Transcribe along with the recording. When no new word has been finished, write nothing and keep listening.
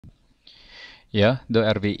Ja, då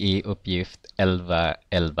är vi i uppgift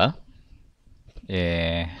 11.11.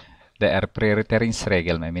 Det är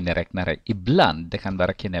prioriteringsregel med miniräknare. Ibland det kan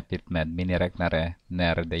vara knepigt med miniräknare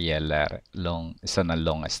när det gäller sådana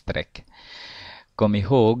långa streck. Kom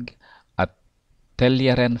ihåg att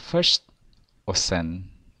täljaren först och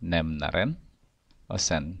sen nämnaren. Och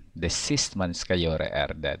sen det sista man ska göra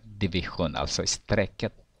är det division, alltså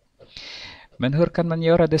strecket. Men hur kan man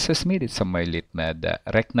göra det så smidigt som möjligt med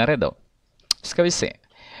räknare då? Ska vi se.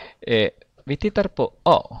 Vi tittar på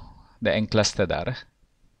A. Det enklaste där.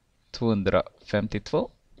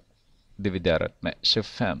 252 dividerat med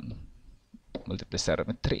 25 multiplicerat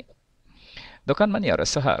med 3. Då kan man göra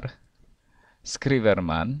så här. Skriver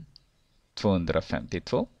man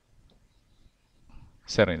 252.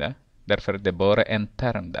 Ser ni det? Därför det är bara en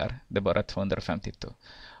term där. Det är bara 252.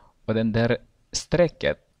 Och den där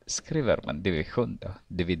strecket skriver man division då,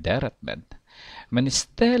 dividerat med. Men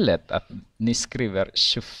istället att ni skriver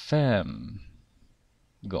 25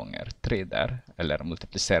 gånger 3 där, eller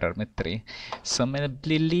multiplicerar med 3, som det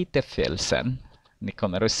blir lite fel sen. Ni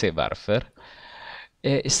kommer att se varför.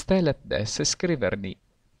 Istället det så skriver ni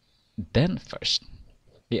den först.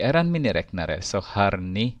 I er miniräknare så har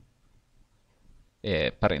ni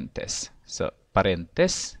parentes. Så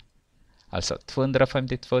parentes, alltså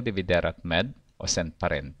 252 dividerat med, och sen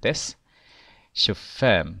parentes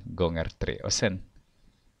 25 gånger 3, och sen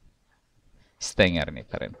stänger ni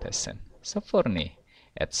parentesen. Så får ni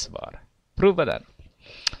ett svar. Prova den.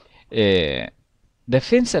 Det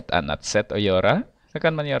finns ett annat sätt att göra. Så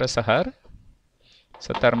kan man göra så här.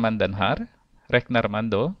 Så tar man den här. Räknar man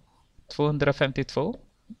då 252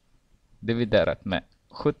 dividerat med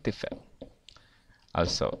 75.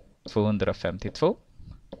 Alltså 252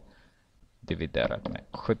 dividerat med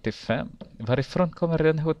 75. Varifrån kommer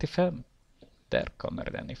den 75? Där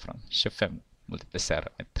kommer den ifrån. 25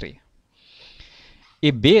 multiplicerat med 3.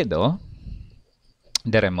 I B då,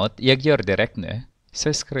 däremot, jag gör direkt nu,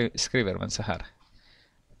 så skriver man så här.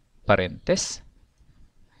 Parentes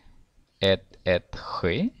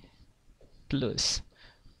 117 plus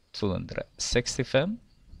 265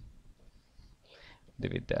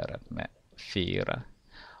 dividerat med 4.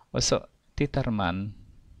 Och så tittar man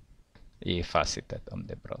i facitet om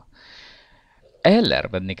det är bra. Eller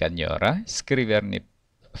vad ni kan göra, skriver ni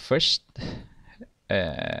först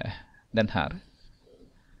den här.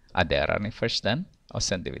 Adderar ni först den och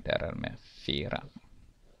sen dividerar med 4.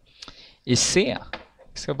 I C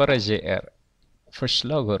ska bara ge er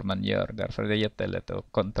förslag hur man gör. Därför det är jättelätt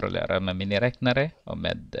att kontrollera med miniräknare och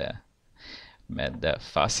med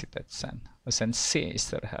facitet sen. Och sen C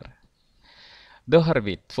istället här. Då har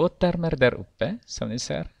vi 2 termer där uppe, som ni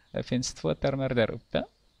ser. Det finns 2 termer där uppe.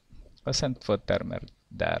 Och sen 2 termer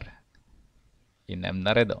där i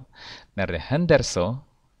nämnare då. När det händer så,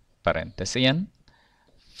 parentes igen,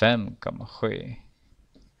 5,7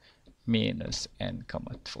 minus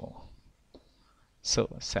 1,2.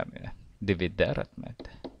 Så ser ni det. Dividerat med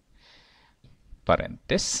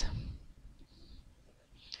parentes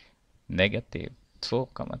negativ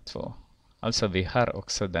 2,2. Alltså vi har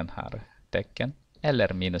också den här tecken.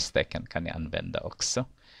 Eller minustecken kan ni använda också.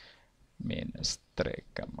 Minus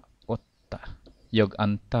 3,8. Jag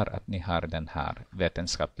antar att ni har den här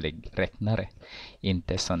vetenskaplig räknare.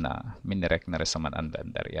 Inte sådana miniräknare som man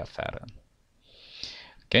använder i affären.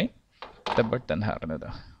 Okej. Ta bort den här nu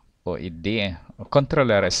då. Och i D. Och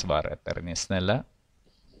kontrollera svaret. Är ni snälla?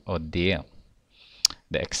 Och D.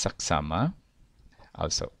 Det är exakt samma.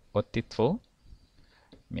 Alltså 82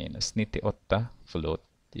 minus 98. Förlåt,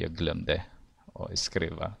 jag glömde att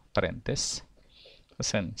skriva parentes. Och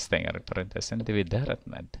sen stänger parentesen dividerat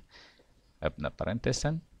med. Öppna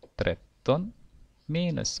parentesen. 13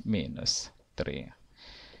 minus minus 3.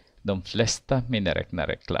 De flesta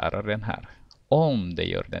miniräknare klarar den här. Om det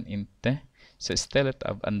gör den inte, så istället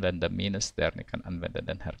av att använda minus där, ni kan använda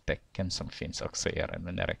den här tecken som finns också i er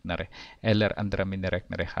miniräknare. Eller andra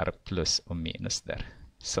miniräknare har plus och minus där.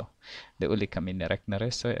 Så det är olika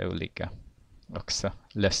miniräknare, så är olika också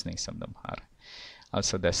lösning som de har.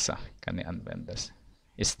 Alltså dessa kan ni använda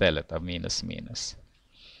istället av minus minus.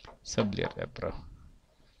 Så blir det bra.